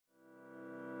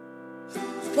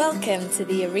Welcome to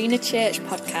the Arena Church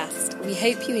podcast. We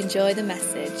hope you enjoy the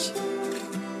message.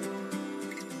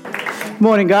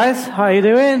 Morning, guys. How are you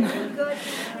doing?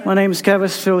 My name is Kev,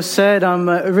 as Phil said. I'm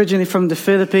originally from the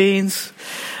Philippines.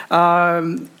 We've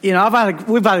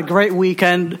had a great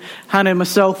weekend. Hannah and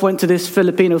myself went to this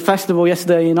Filipino festival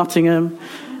yesterday in Nottingham.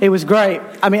 It was great.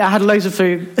 I had loads of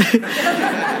food.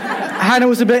 Hannah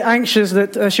was a bit anxious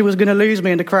that she was going to lose me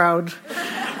in the crowd.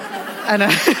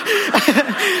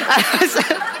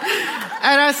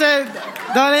 And I said,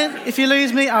 darling, if you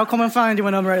lose me, I'll come and find you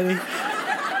when I'm ready.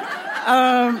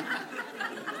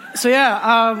 So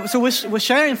we're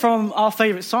sharing from our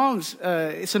favourite songs.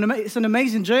 It's an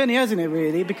amazing journey, isn't it,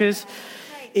 really? Because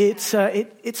it's a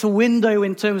window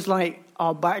in terms like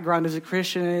our background as a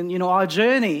Christian and, our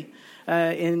journey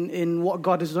in what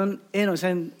God has done in us.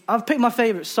 And I've picked my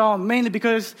favourite psalm mainly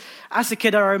because as a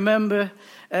kid I remember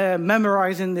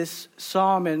memorising this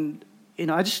psalm, and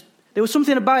there was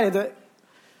something about it that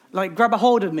grabbed a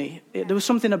hold of me. There was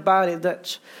something about it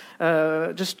that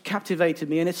just captivated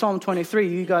me. And it's Psalm 23.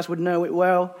 You guys would know it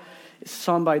well. It's a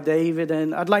psalm by David,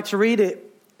 and I'd like to read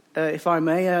it, if I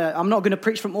may. I'm not going to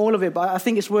preach from all of it, but I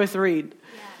think it's worth a read.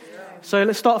 Yeah. So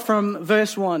let's start from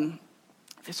verse 1.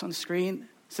 It's on the screen.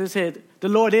 It says here, "The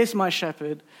Lord is my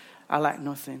shepherd, I lack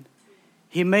nothing.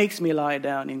 He makes me lie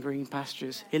down in green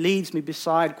pastures. He leads me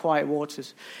beside quiet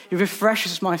waters. He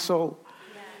refreshes my soul.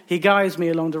 He guides me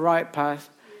along the right path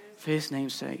for his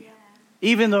name's sake.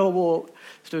 Even though I walk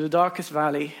through the darkest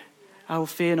valley, I will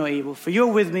fear no evil. For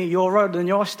you're with me, your rod and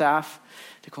your staff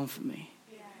to comfort me.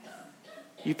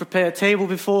 You prepare a table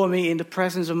before me in the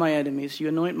presence of my enemies. You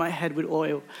anoint my head with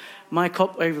oil. My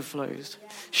cup overflows.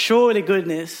 Surely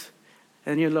goodness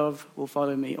and your love will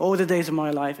follow me all the days of my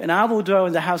life, and I will dwell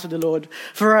in the house of the Lord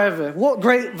forever." What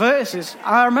great verses.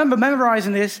 I remember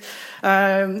memorizing this,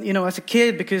 as a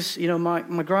kid, because,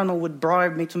 my grandma would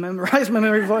bribe me to memorize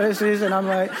memory verses, and I'm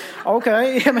like,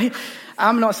 okay.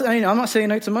 I'm not saying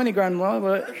no to money,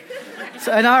 Grandma,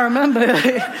 and I remember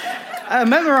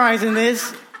memorizing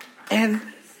this, and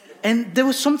there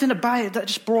was something about it that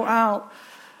just brought out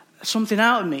something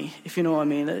out of me, if you know what I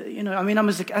mean.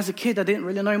 As a kid, I didn't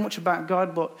really know much about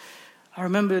God, but I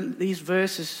remember these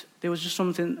verses. There was just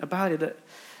something about it that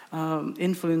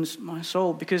influenced my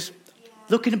soul. Because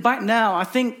looking back now, I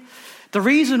think the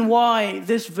reason why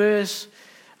this verse,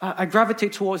 I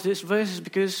gravitate towards this verse, is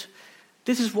because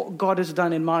this is what God has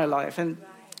done in my life. And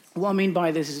what I mean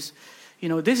by this is,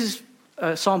 this is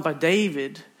a psalm by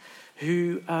David,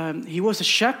 who he was a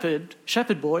shepherd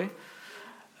boy.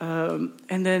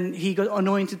 And then he got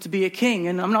anointed to be a king.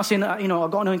 And I'm not saying that, I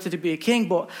got anointed to be a king,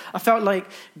 but I felt like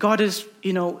God has,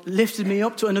 lifted me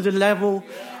up to another level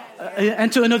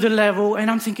and to another level.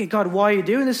 And I'm thinking, God, why are you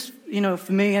doing this,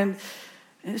 for me? And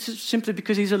it's simply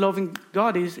because he's a loving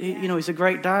God. He's a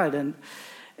great dad.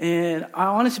 And I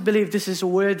honestly believe this is a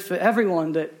word for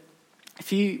everyone, that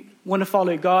if you want to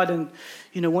follow God and,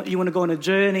 you want to go on a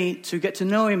journey to get to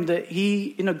know him, that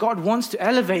God wants to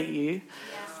elevate you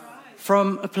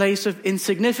from a place of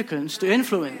insignificance to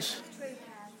influence.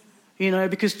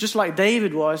 Because just like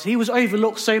David he was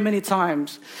overlooked so many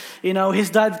times.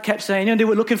 His dad kept saying, they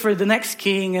were looking for the next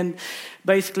king, and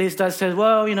basically his dad said,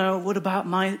 well, what about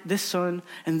this son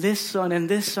and this son and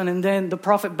this son? And then the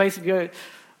prophet basically goes,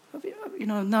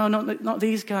 no, not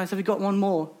these guys. Have you got one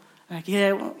more?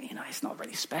 It's not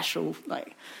really special.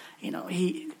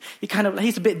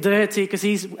 He's a bit dirty because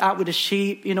he's out with the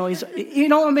sheep. He's, you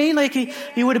know what I mean?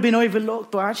 He would have been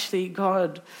overlooked, but actually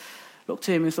God looked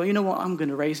at him and thought, you know what? I'm going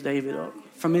to raise David up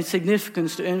from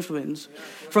insignificance to influence,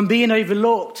 from being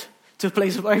overlooked to a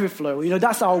place of overflow.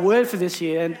 That's our word for this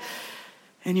year,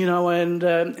 and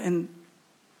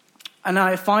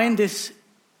I find this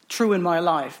true in my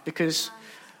life, because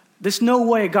there's no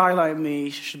way a guy like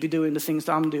me should be doing the things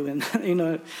that I'm doing.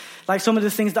 Like some of the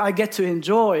things that I get to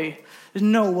enjoy, there's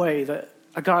no way that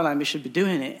a guy like me should be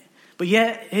doing it. But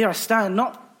yet, here I stand,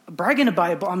 not bragging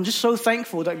about it, but I'm just so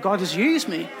thankful that God has used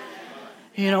me.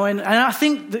 And I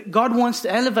think that God wants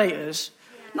to elevate us,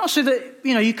 not so that,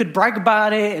 you could brag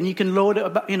about it and you can lord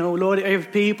it over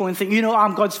people and think,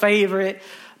 I'm God's favorite.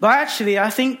 But actually, I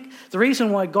think the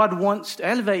reason why God wants to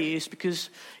elevate you is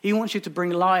because he wants you to bring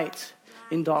light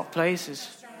in dark places.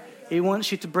 He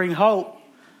wants you to bring hope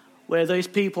where those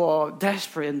people are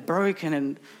desperate and broken,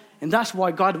 and that's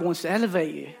why God wants to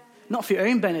elevate you, not for your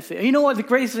own benefit. And you know what the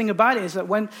greatest thing about it is, that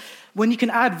when you can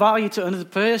add value to another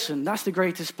person, that's the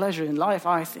greatest pleasure in life,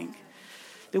 I think.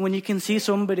 That when you can see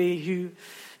somebody who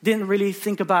didn't really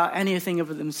think about anything of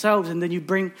themselves, and then you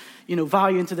bring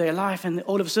value into their life, and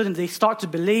all of a sudden they start to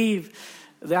believe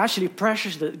they're actually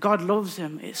precious, that God loves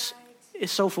them. It's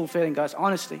so fulfilling, guys,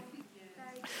 honestly.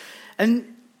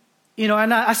 And,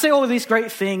 and I say all these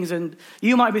great things, and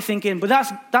you might be thinking, but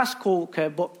that's cool, okay,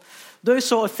 but those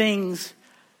sort of things,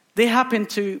 they happen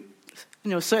to,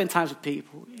 certain types of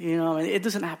people, and it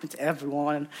doesn't happen to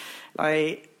everyone.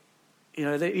 Like,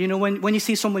 when you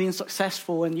see somebody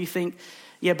successful and you think,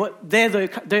 yeah, but they're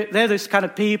those kind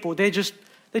of people, they're just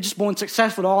born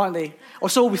successful, aren't they? Or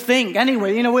so we think.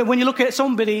 Anyway, when you look at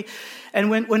somebody and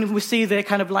when we see their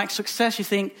kind of like success, you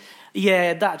think,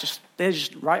 yeah, they're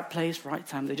just right place, right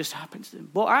time. They just happen to them.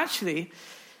 But actually,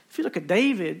 if you look at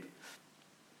David,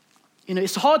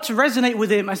 it's hard to resonate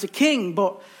with him as a king,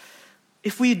 but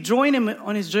if we join him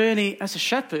on his journey as a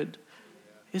shepherd,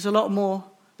 there's a lot more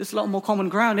common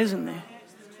ground, isn't there?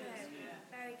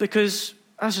 Because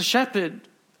as a shepherd,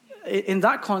 in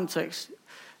that context,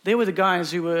 they were the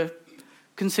guys who were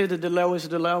considered the lowest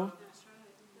of the low.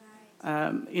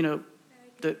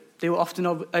 That they were often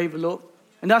overlooked.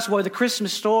 And that's why the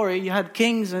Christmas story, you had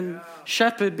kings and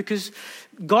shepherd, because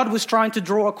God was trying to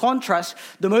draw a contrast.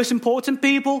 The most important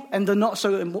people and the not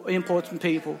so important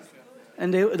people.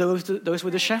 And those were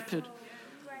the shepherd.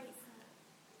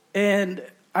 And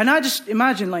I just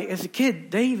imagine, like, as a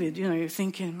kid, David,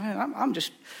 thinking, man, I'm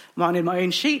just minding my own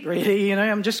sheep, really.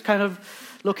 I'm just kind of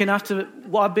looking after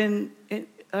what I've been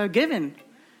given.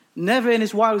 Never in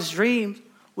his wildest dreams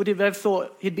would he have ever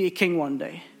thought he'd be a king one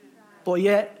day. But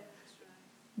yet,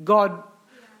 God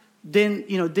didn't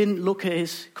look at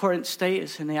his current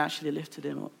status, and he actually lifted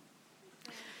him up.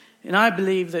 And I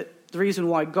believe that the reason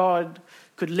why God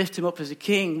could lift him up as a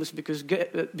king was because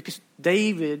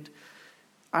David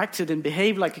acted and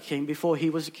behaved like a king before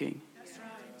he was a king. That's right.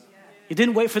 Yeah. He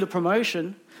didn't wait for the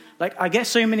promotion. Like, I get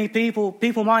so many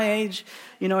people my age,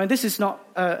 and this is not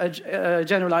a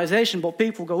generalization, but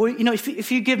people go, well,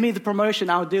 if you give me the promotion,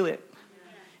 I'll do it.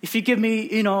 If you give me,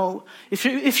 if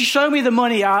you show me the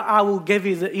money, I will give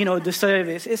you the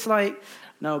service. It's like,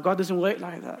 no, God doesn't work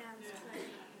like that.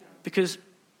 Because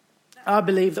I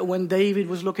believe that when David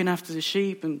was looking after the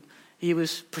sheep and he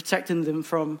was protecting them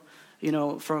from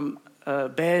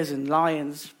bears and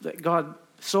lions, that God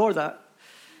saw that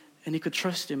and he could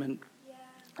trust him. And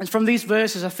from these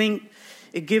verses, I think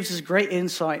it gives us great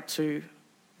insight to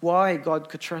why God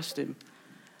could trust him.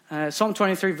 Psalm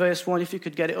 23 verse 1, if you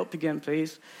could get it up again,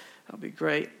 please, that would be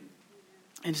great.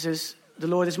 And it says, the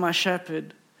Lord is my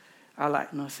shepherd, I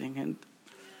lack nothing. And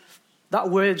that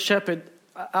word shepherd,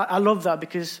 I love that,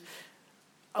 because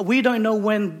we don't know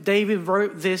when David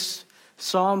wrote this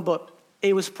psalm, but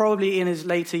it was probably in his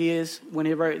later years when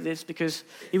he wrote this, because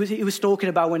he was talking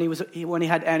about when he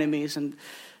had enemies, and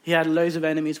he had loads of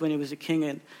enemies when he was a king.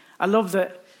 And I love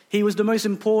that he was the most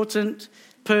important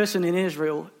person in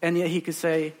Israel, and yet he could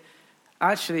say,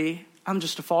 actually, I'm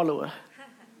just a follower.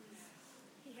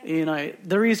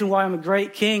 The reason why I'm a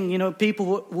great king,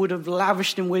 people would have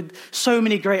lavished him with so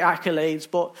many great accolades,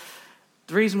 but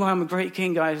the reason why I'm a great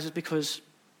king, guys, is because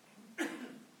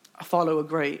I follow a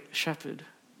great shepherd.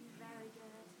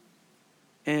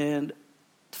 And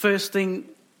the first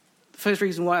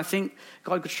reason why I think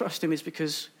God could trust him is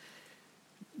because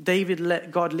David let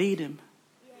God lead him.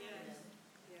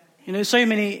 So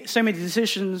many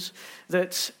decisions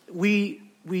that we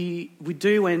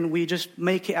do, and we just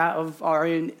make it out of our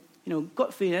own,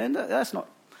 gut feeling. And that's not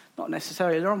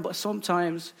necessarily wrong, but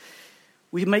sometimes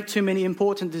we make too many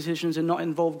important decisions and not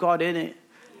involve God in it.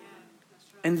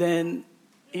 And then,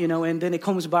 and then it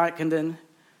comes back, and then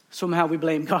somehow we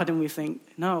blame God, and we think,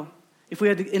 no, if we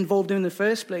had involved him in the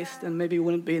first place, then maybe we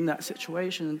wouldn't be in that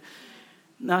situation.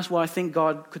 And that's why I think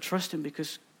God could trust him,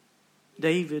 because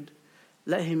David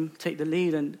let him take the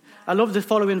lead. And I love the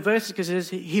following verses, because it says,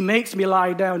 he makes me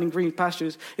lie down in green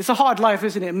pastures. It's a hard life,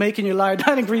 isn't it? Making you lie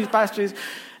down in green pastures.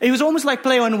 It was almost like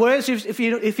play on words, if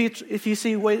you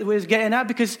see where he's getting at,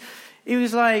 because he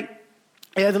was like,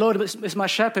 yeah, the Lord is my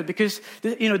shepherd, because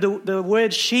the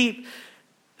word sheep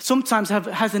sometimes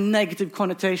has a negative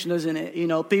connotation, doesn't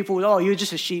it? People, oh, you're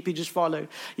just a sheep, you just follow.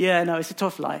 Yeah, no, it's a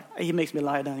tough life. He makes me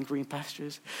lie down in green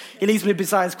pastures. He leads me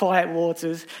beside quiet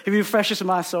waters. He refreshes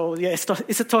my soul. Yeah,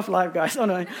 it's a tough life, guys. Oh,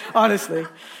 no, honestly.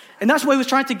 And that's what he was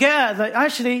trying to get at. That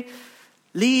actually,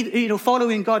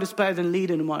 following God is better than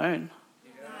leading on my own.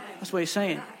 That's what he's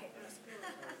saying.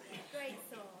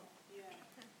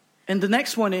 And the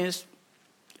next one is,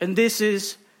 and this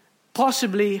is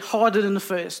possibly harder than the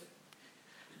first,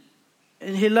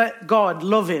 and he let God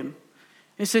love him.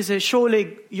 It says,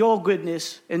 surely your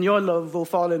goodness and your love will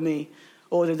follow me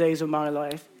all the days of my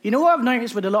life. You know what I've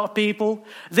noticed with a lot of people?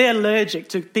 They're allergic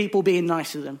to people being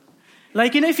nice to them.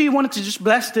 Like, if you wanted to just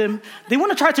bless them, they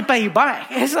want to try to pay you back.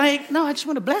 It's like, no, I just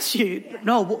want to bless you.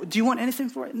 No, do you want anything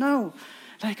for it? No.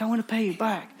 Like, I want to pay you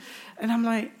back. And I'm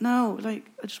like, no, like,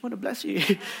 I just want to bless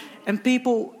you. And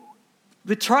people,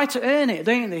 they try to earn it,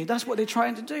 don't they? That's what they're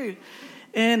trying to do.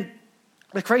 And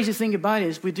the crazy thing about it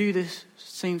is we do this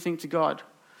same thing to God.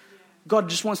 God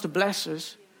just wants to bless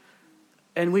us.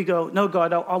 And we go, no,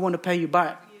 God, I want to pay you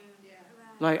back.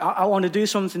 Like, I want to do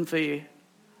something for you.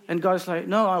 And God's like,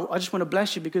 no, I just want to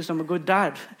bless you because I'm a good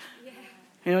dad.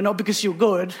 You know, not because you're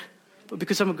good, but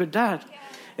because I'm a good dad.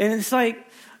 And it's like,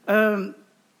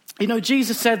 you know,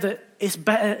 Jesus said that it's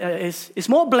better, it's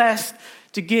more blessed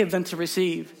to give than to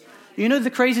receive. You know,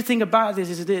 the crazy thing about this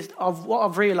is this, of what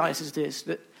I've realized is this,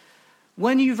 that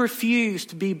when you refuse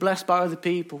to be blessed by other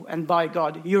people and by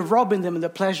God, you're robbing them of the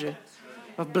pleasure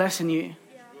of blessing you.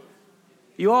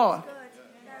 You are.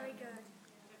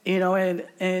 You know, and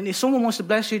if someone wants to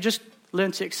bless you, just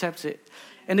learn to accept it.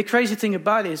 And the crazy thing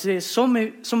about it is some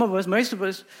of us, most of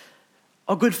us,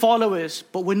 are good followers,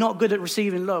 but we're not good at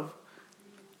receiving love.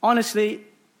 Honestly,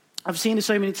 I've seen it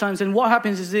so many times. And what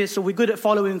happens is this, so we're good at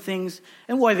following things,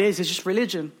 and what it is just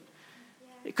religion.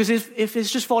 Because if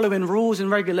it's just following rules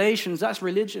and regulations, that's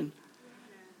religion.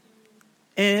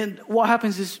 And what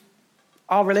happens is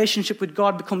our relationship with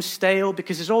God becomes stale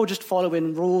because it's all just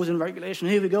following rules and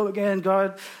regulations. Here we go again,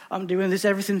 God, I'm doing this,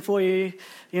 everything for you.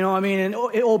 You know what I mean? And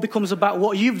it all becomes about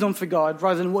what you've done for God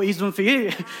rather than what he's done for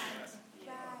you.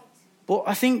 But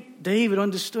I think David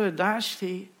understood that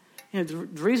actually, you know, the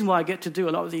reason why I get to do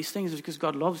a lot of these things is because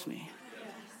God loves me.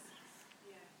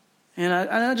 And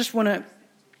I just want to,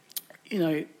 you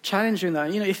know, challenge you in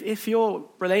that. You know, if your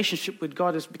relationship with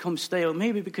God has become stale,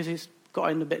 maybe because it's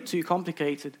gotten a bit too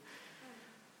complicated.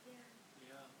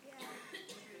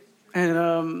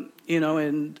 And, you know,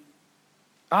 and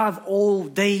out of all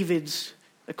David's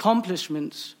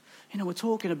accomplishments, you know, we're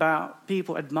talking about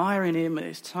people admiring him at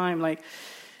his time. Like,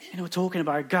 you know, we're talking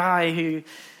about a guy who,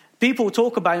 people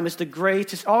talk about him as the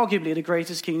greatest, arguably the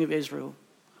greatest king of Israel.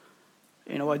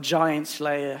 You know, a giant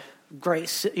slayer,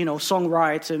 great, you know,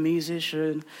 songwriter,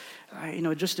 musician. You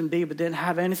know, Justin Bieber didn't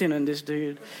have anything on this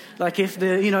dude. Like if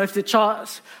the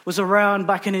charts was around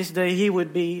back in his day, he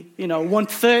would be, you know,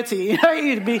 130. You know,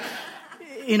 he'd be,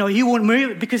 you know, he wouldn't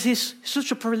move because he's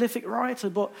such a prolific writer.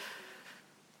 But,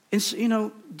 you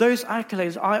know, those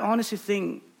accolades, I honestly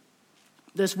think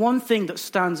there's one thing that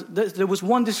stands, there was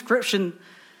one description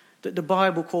that the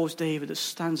Bible calls David that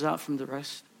stands out from the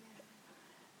rest.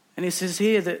 And it says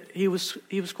here that he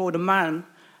was called a man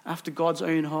after God's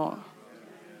own heart.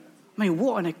 I mean,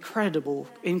 what an incredible,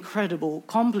 incredible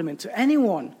compliment to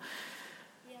anyone.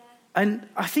 Yeah. And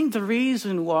I think the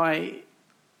reason why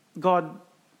God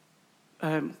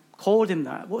called him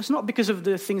that, well, it's not because of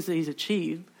the things that he's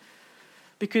achieved,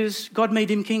 because God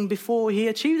made him king before he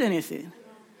achieved anything. Yeah.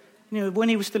 You know, when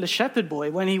he was still a shepherd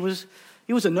boy, when he was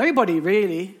a nobody,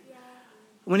 really. Yeah.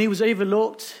 When he was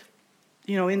overlooked,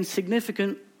 you know,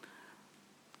 insignificant.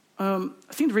 I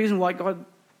think the reason why God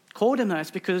called him that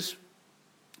is because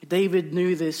David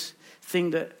knew this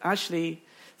thing that actually,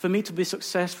 for me to be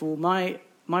successful, my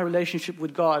relationship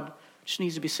with God just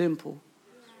needs to be simple.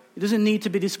 It doesn't need to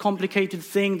be this complicated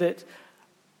thing that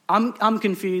I'm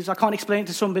confused. I can't explain it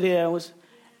to somebody else,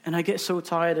 and I get so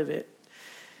tired of it.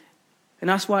 And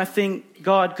that's why I think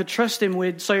God could trust him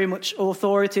with so much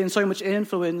authority and so much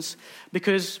influence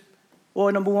because,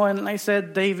 well, number one, like I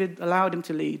said, David allowed him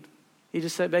to lead. He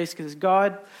just said basically,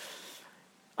 God,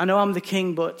 I know I'm the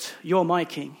king, but you're my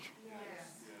king.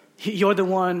 Yes. You're the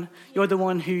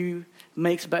one who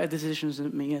makes better decisions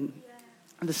than me. And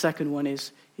the second one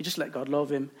is you just let God love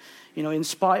him. You know, in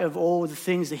spite of all the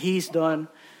things that he's done,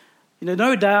 you know,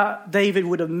 no doubt David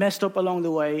would have messed up along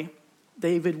the way.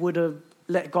 David would have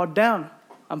let God down.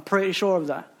 I'm pretty sure of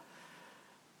that.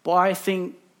 But I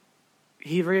think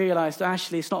he realized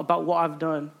actually it's not about what I've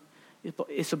done.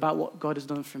 It's about what God has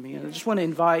done for me. And I just want to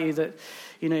invite you that,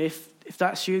 you know, if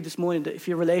that's you this morning, that if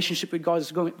your relationship with God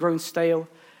is grown stale,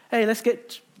 hey, let's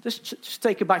just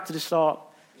take it back to the start.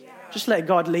 Yeah. Just let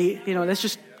God lead. You know, let's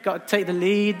just take the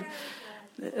lead,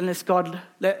 and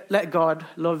let God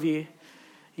love you.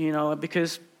 You know,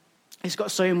 because He's got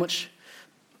so much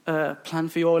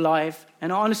planned for your life,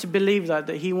 and I honestly believe that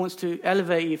He wants to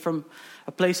elevate you from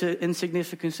a place of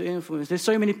insignificance to influence. There's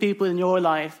so many people in your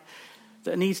life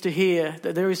that needs to hear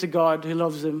that there is a God who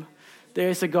loves them. There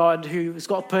is a God who has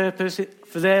got a purpose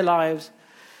for their lives.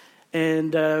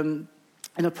 And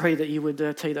I pray that you would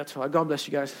take that to heart. God bless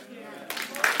you guys.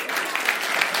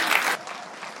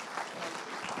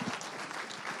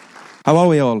 How are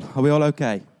we all? Are we all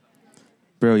okay?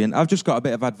 Brilliant. I've just got a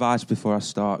bit of advice before I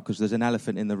start because there's an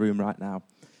elephant in the room right now.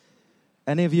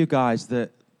 Any of you guys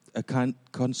that are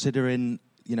considering,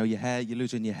 you know, your hair, you're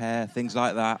losing your hair, things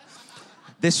like that,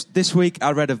 This week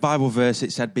I read a Bible verse.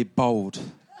 It said, be bold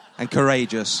and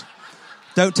courageous.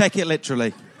 Don't take it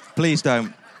literally. Please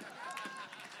don't.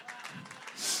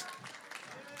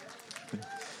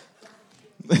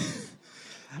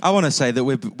 I want to say that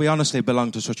we honestly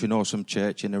belong to such an awesome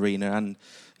church in Arena. And,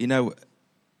 you know,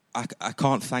 I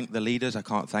can't thank the leaders. I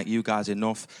can't thank you guys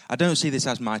enough. I don't see this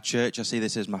as my church. I see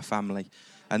this as my family.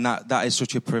 And that is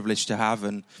such a privilege to have.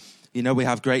 And, you know, we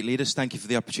have great leaders. Thank you for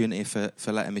the opportunity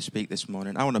for letting me speak this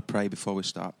morning. I want to pray before we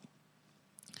start.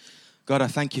 God, I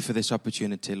thank you for this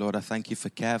opportunity, Lord. I thank you for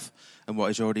Kev and what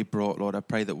he's already brought, Lord. I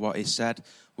pray that what he said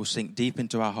will sink deep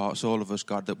into our hearts, all of us,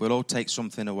 God, that we'll all take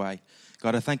something away.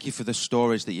 God, I thank you for the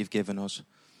stories that you've given us.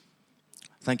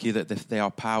 Thank you that they are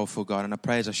powerful, God. And I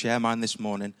pray as I share mine this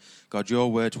morning, God,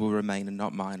 your words will remain and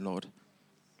not mine, Lord.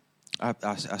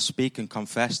 I speak and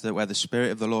confess that where the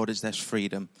Spirit of the Lord is, there's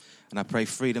freedom. And I pray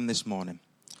freedom this morning.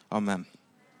 Amen.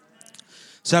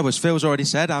 So, as Phil's already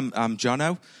said, I'm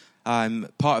Jono. I'm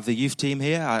part of the youth team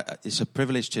here. It's a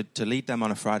privilege to lead them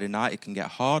on a Friday night. It can get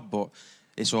hard, but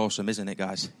it's awesome, isn't it,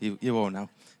 guys? You all know.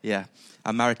 Yeah.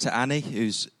 I'm married to Annie,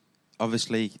 who's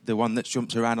obviously the one that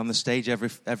jumps around on the stage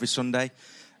every Sunday.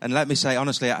 And let me say,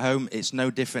 honestly, at home, it's no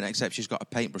different except she's got a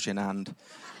paintbrush in her hand.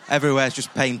 Everywhere's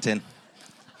just painting.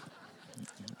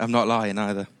 I'm not lying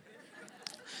either.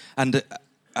 And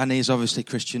Annie is obviously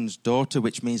Christian's daughter,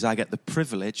 which means I get the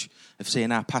privilege of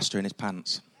seeing our pastor in his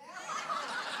pants.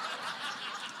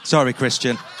 Sorry,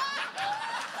 Christian.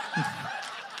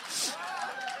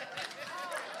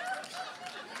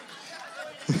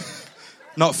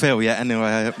 Not Phil yet,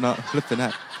 anyway. I'm not flipping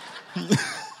out.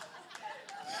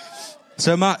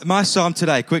 So my psalm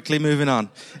today, quickly moving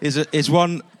on, is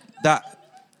one that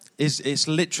it's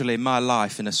literally my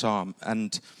life in a psalm.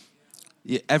 And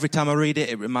every time I read it,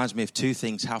 it reminds me of two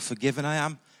things: how forgiven I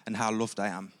am and how loved I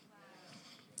am.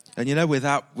 And you know,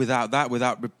 without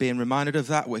being reminded of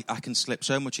that, I can slip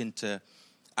so much into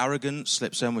arrogance,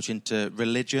 slip so much into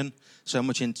religion, so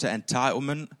much into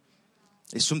entitlement.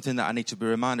 It's something that I need to be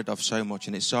reminded of so much,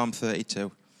 and it's Psalm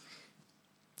 32.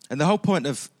 And the whole point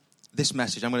of this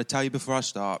message, I'm going to tell you before I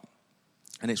start,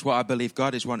 and it's what I believe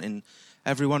God is wanting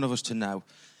every one of us to know.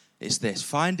 It's this: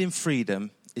 finding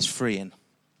freedom is freeing.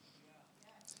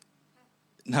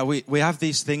 Now, we have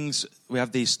these things, we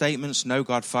have these statements: know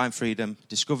God, find freedom,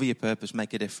 discover your purpose,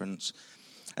 make a difference.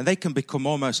 And they can become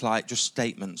almost like just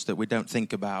statements that we don't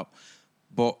think about.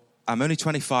 But I'm only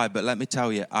 25, but let me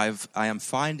tell you, I am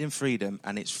finding freedom,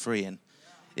 and it's freeing.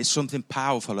 It's something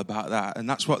powerful about that, and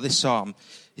that's what this psalm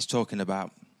is talking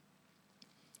about.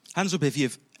 Hands up if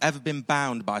you've ever been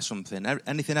bound by something.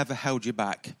 Anything ever held you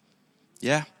back?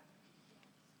 Yeah?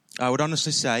 I would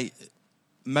honestly say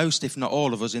most, if not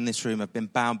all of us in this room have been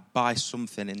bound by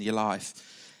something in your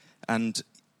life. And,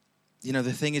 you know,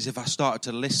 the thing is, if I started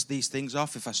to list these things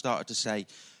off, if I started to say,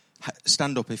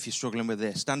 stand up if you're struggling with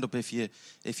this, stand up if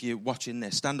you're watching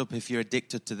this, stand up if you're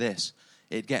addicted to this,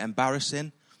 it'd get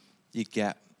embarrassing, you'd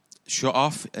get shut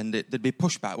off, and there'd be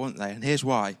pushback, wouldn't they? And here's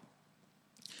why.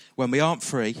 When we aren't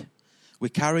free, we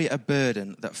carry a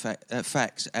burden that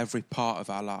affects every part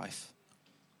of our life.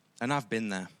 And I've been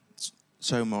there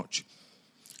so much.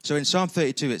 So in Psalm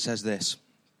 32 it says this,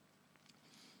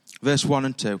 verse 1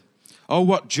 and 2. Oh,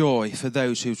 what joy for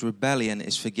those whose rebellion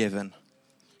is forgiven,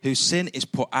 whose sin is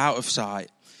put out of sight.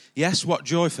 Yes, what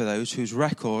joy for those whose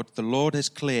record the Lord has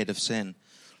cleared of sin,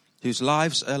 whose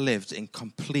lives are lived in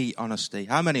complete honesty.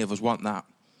 How many of us want that?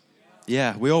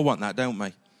 Yeah, we all want that, don't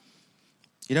we?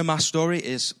 You know, my story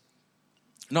is,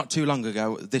 not too long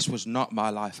ago, this was not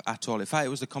my life at all. In fact, it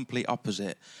was the complete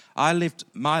opposite. I lived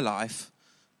my life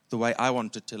the way I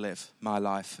wanted to live my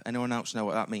life. Anyone else know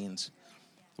what that means?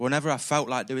 Whenever I felt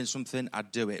like doing something,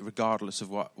 I'd do it, regardless of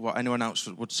what anyone else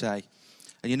would say.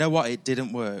 And you know what? It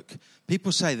didn't work.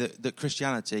 People say that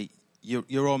Christianity,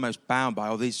 you're almost bound by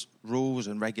all these rules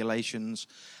and regulations.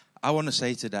 I want to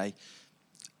say today,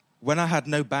 when I had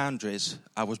no boundaries,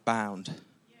 I was bound.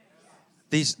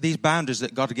 These boundaries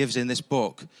that God gives in this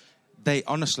book, they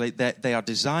are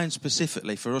designed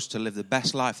specifically for us to live the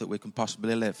best life that we can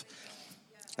possibly live.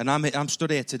 And I'm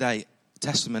stood here today,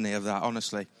 testimony of that,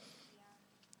 honestly.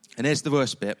 And here's the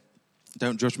worst bit.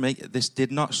 Don't judge me. This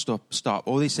did not stop.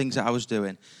 All these things that I was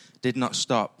doing did not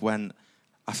stop when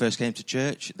I first came to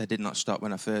church. They did not stop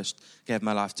when I first gave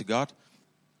my life to God.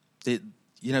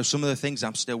 Some of the things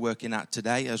I'm still working at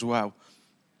today as well.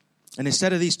 And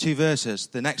instead of these two verses,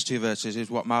 the next two verses is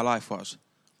what my life was.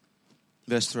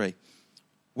 Verse 3.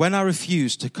 When I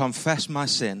refused to confess my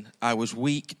sin, I was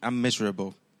weak and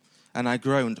miserable, and I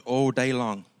groaned all day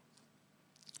long.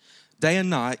 Day and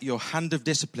night, your hand of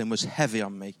discipline was heavy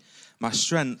on me. My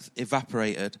strength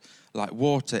evaporated like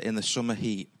water in the summer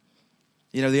heat.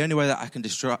 You know, the only way that I can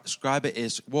describe it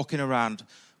is walking around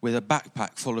with a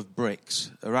backpack full of bricks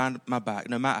around my back.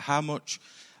 No matter how much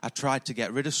I tried to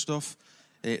get rid of stuff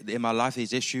in my life,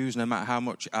 these issues, no matter how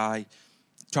much I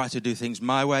tried to do things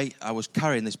my way, I was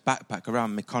carrying this backpack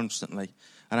around me constantly.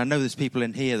 And I know there's people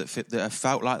in here that have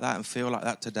felt like that and feel like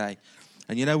that today.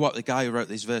 And you know what? The guy who wrote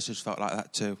these verses felt like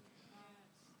that too.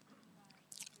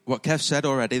 What Kev said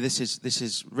already, this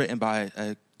is written by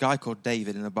a guy called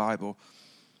David in the Bible.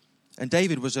 And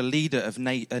David was a leader of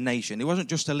a nation. He wasn't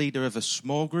just a leader of a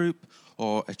small group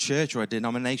or a church or a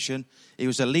denomination. He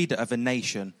was a leader of a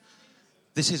nation.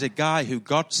 This is a guy who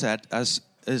God said, as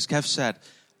Kev said,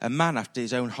 a man after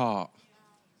his own heart.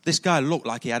 This guy looked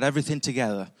like he had everything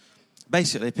together.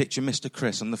 Basically, picture Mr.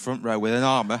 Chris on the front row with an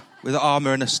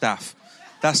armor and a staff.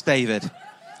 That's David.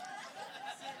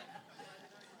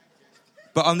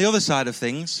 But on the other side of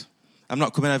things, I'm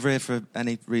not coming over here for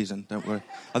any reason, don't worry.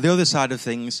 On the other side of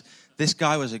things, this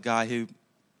guy was a guy who,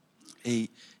 he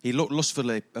looked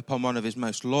lustfully upon one of his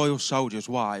most loyal soldiers'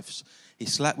 wives. He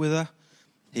slept with her.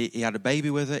 He had a baby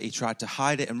with her. He tried to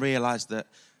hide it and realized that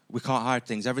we can't hide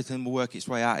things. Everything will work its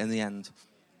way out in the end.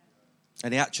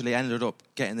 And he actually ended up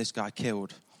getting this guy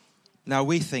killed. Now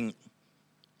we think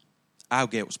our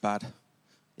guilt's bad.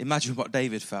 Imagine what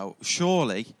David felt.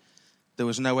 Surely there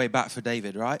was no way back for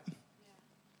David, right?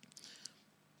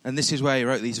 And this is where he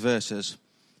wrote these verses.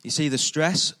 You see, the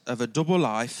stress of a double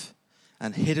life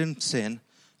and hidden sin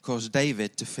caused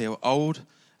David to feel old,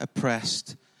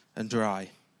 oppressed, and dry.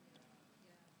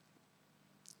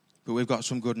 But we've got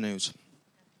some good news.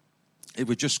 It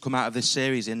would just come out of this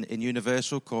series in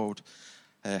Universal called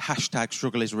hashtag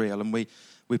Struggle is Real. And we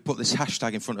put this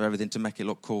hashtag in front of everything to make it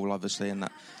look cool, obviously. And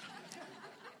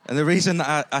the reason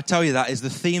that I tell you that is the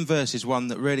theme verse is one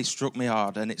that really struck me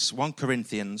hard. And it's 1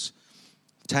 Corinthians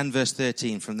 10 verse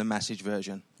 13 from the Message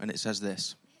version. And it says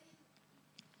this.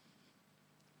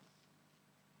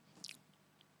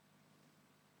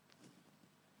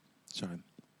 Sorry.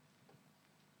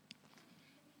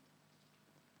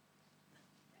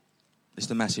 It's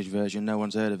the Message version. No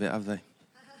one's heard of it, have they?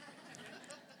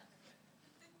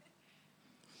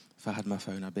 If I had my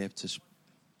phone, I'd be able to...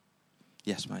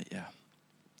 Yes, mate, yeah.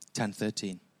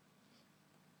 10:13.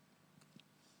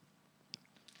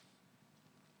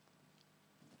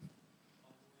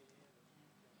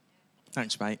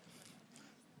 Thanks, mate.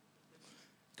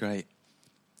 Great.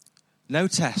 No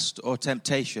test or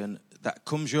temptation that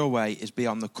comes your way is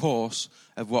beyond the course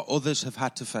of what others have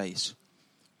had to face.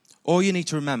 All you need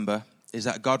to remember is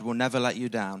that God will never let you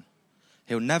down.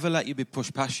 He'll never let you be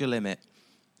pushed past your limit.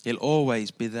 He'll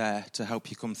always be there to help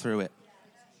you come through it.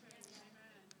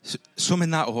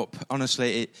 Summing that up,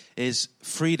 honestly, it is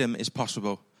freedom is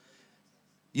possible.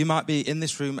 You might be in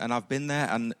this room, and I've been there,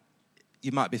 and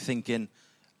you might be thinking,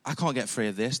 I can't get free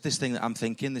of this thing that I'm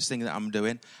thinking, this thing that I'm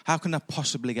doing. How can I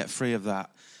possibly get free of that?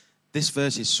 This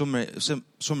verse is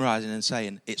summarizing and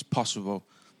saying, it's possible.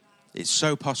 It's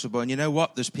so possible. And you know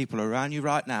what? There's people around you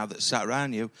right now that sat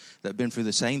around you that have been through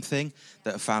the same thing,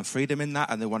 that have found freedom in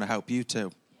that, and they want to help you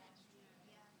too.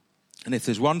 And if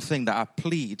there's one thing that I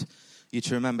plead you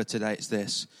to remember today, it's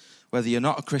this. Whether you're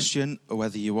not a Christian or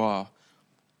whether you are,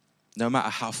 no matter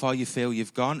how far you feel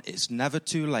you've gone, it's never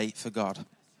too late for God.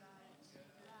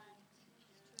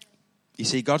 You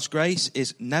see, God's grace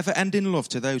is never-ending love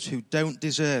to those who don't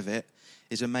deserve it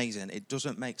is amazing. It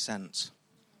doesn't make sense.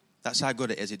 That's how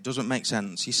good it is. It doesn't make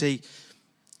sense. You see,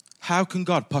 how can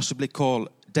God possibly call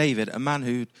David, a man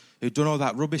who'd done all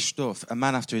that rubbish stuff, a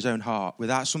man after his own heart,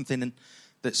 without something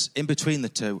that's in between the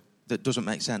two that doesn't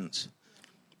make sense?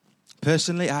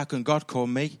 Personally, how can God call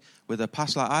me, with a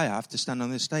past like I have, to stand on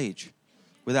this stage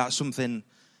without something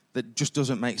that just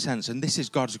doesn't make sense? And this is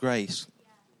God's grace.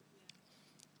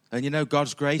 And you know,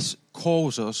 God's grace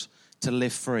calls us to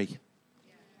live free.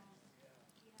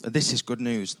 This is good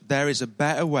news. There is a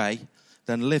better way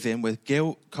than living with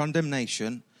guilt,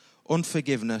 condemnation,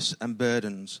 unforgiveness, and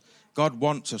burdens. God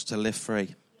wants us to live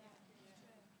free.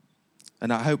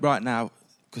 And I hope right now,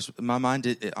 because in my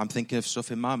mind, I'm thinking of stuff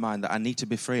in my mind that I need to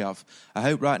be free of. I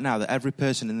hope right now that every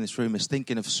person in this room is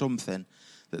thinking of something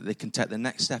that they can take the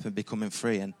next step in becoming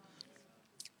free in.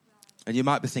 And you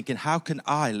might be thinking, how can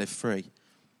I live free?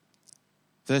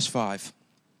 Verse 5.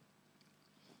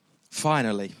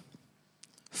 Finally,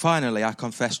 I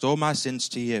confessed all my sins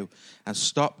to you and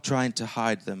stopped trying to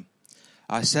hide them.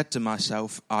 I said to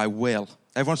myself, I will.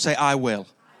 Everyone say, I will.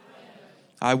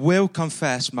 I will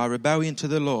confess my rebellion to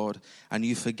the Lord, and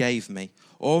you forgave me.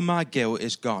 All my guilt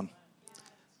is gone.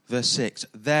 Verse 6,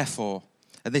 therefore,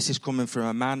 and this is coming from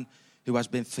a man who has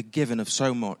been forgiven of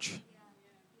so much.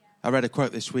 I read a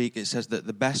quote this week. It says that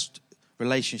the best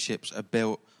relationships are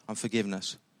built on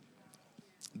forgiveness.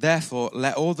 Therefore,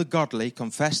 let all the godly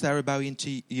confess their rebellion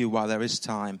to you while there is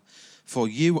time. For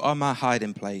you are my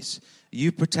hiding place.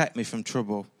 You protect me from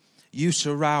trouble. You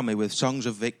surround me with songs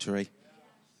of victory.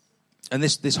 And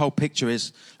this whole picture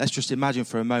is, let's just imagine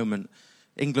for a moment,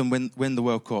 England win the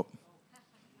World Cup.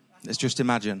 Let's just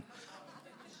imagine.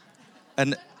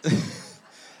 And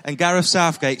Gareth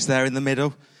Southgate's there in the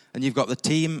middle, and you've got the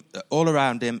team all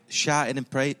around him, shouting and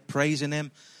praising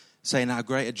him, saying how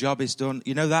great a job he's done.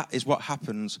 You know, that is what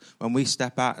happens when we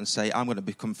step out and say, I'm going to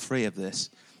become free of this.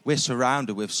 We're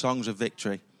surrounded with songs of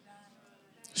victory.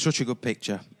 Such a good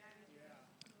picture.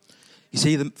 You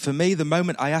see, for me, the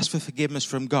moment I ask for forgiveness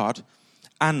from God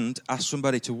and ask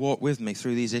somebody to walk with me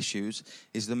through these issues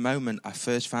is the moment I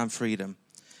first found freedom.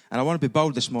 And I want to be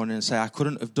bold this morning and say I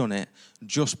couldn't have done it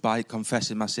just by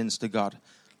confessing my sins to God.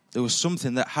 There was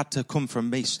something that had to come from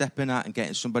me stepping out and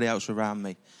getting somebody else around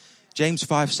me. James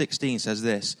 5:16 says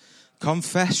this,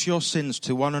 confess your sins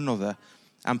to one another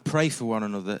and pray for one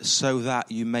another so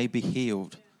that you may be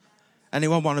healed.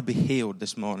 Anyone want to be healed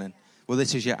this morning? Well,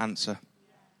 this is your answer.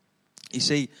 You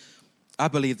see, I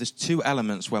believe there's two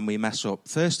elements when we mess up.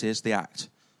 First is the act.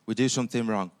 We do something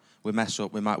wrong. We mess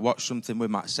up. We might watch something. We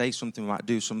might say something. We might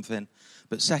do something.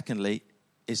 But secondly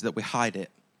is that we hide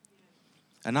it.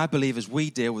 And I believe as we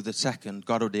deal with the second,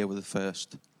 God will deal with the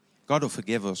first. God will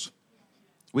forgive us.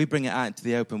 We bring it out into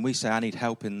the open. We say, I need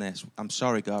help in this. I'm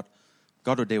sorry, God.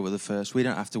 God will deal with the first. We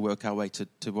don't have to work our way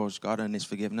towards God and his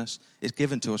forgiveness. It's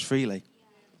given to us freely.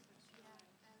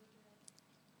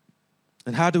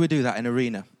 And how do we do that in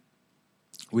Arena?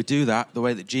 We do that the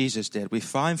way that Jesus did. We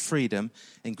find freedom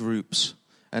in groups.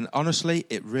 And honestly,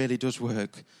 it really does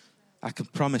work. I can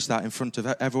promise that in front of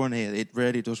everyone here. It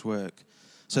really does work.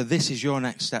 So this is your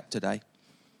next step today.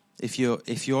 If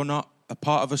you're not a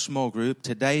part of a small group,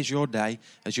 today is your day.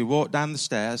 As you walk down the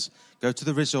stairs, go to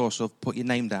the resource hub, put your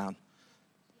name down.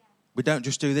 We don't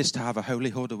just do this to have a holy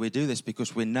huddle. We do this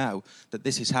because we know that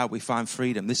this is how we find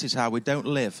freedom. This is how we don't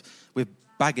live with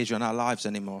baggage on our lives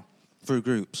anymore, through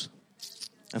groups.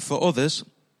 And for others,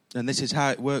 and this is how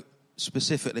it worked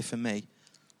specifically for me,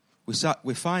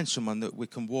 we find someone that we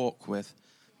can walk with,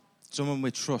 someone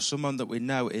we trust, someone that we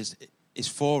know is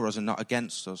for us and not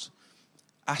against us.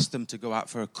 Ask them to go out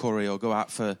for a curry or go out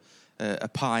for a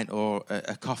pint or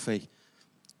a coffee.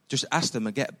 Just ask them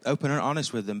and get open and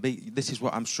honest with them. This is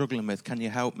what I'm struggling with. Can you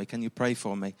help me? Can you pray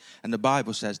for me? And the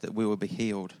Bible says that we will be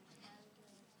healed.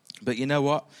 But you know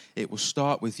what? It will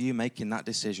start with you making that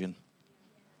decision.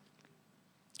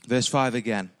 Verse 5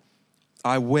 again.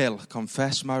 I will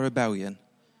confess my rebellion,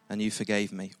 and you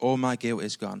forgave me. All my guilt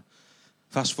is gone.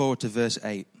 Fast forward to verse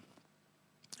 8.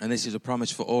 And this is a promise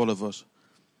for all of us.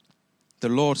 The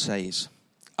Lord says,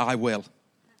 I will.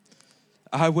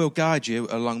 I will guide you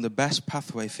along the best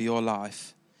pathway for your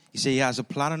life. You see, he has a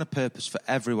plan and a purpose for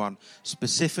everyone,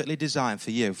 specifically designed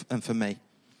for you and for me.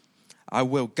 I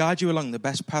will guide you along the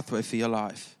best pathway for your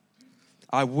life.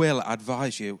 I will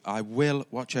advise you. I will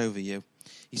watch over you.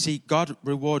 You see, God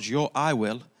rewards your I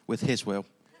will with his will.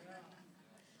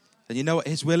 And you know what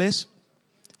his will is?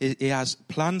 He has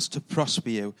plans to prosper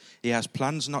you. He has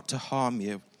plans not to harm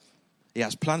you. He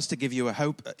has plans to give you a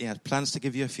hope. He has plans to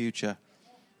give you a future.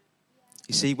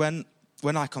 You see, when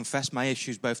I confess my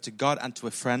issues both to God and to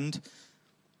a friend,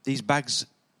 these bags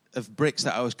of bricks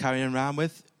that I was carrying around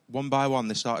with, one by one,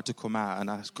 they started to come out and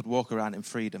I could walk around in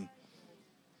freedom.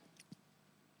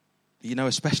 You know,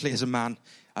 especially as a man,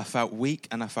 I felt weak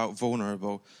and I felt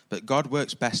vulnerable. But God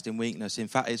works best in weakness. In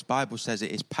fact, his Bible says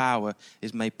his power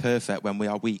is made perfect when we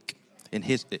are weak,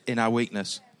 in our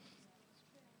weakness.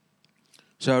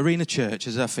 So Arena Church,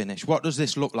 as I finish, what does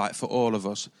this look like for all of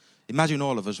us? Imagine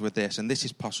all of us with this, and this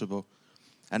is possible.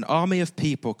 An army of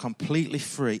people completely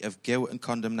free of guilt and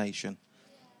condemnation.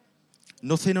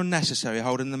 Nothing unnecessary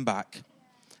holding them back.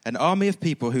 An army of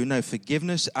people who know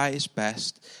forgiveness at its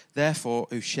best, therefore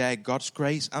who share God's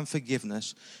grace and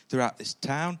forgiveness throughout this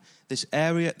town, this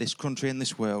area, this country, and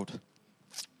this world.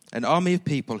 An army of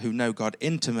people who know God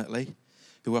intimately,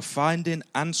 who are finding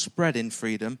and spreading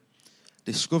freedom,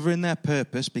 discovering their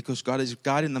purpose because God is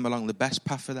guiding them along the best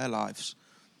path for their lives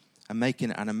and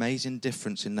making an amazing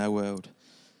difference in their world.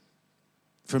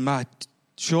 From my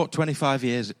short 25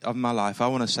 years of my life, I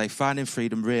want to say finding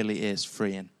freedom really is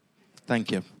freeing.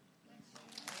 Thank you.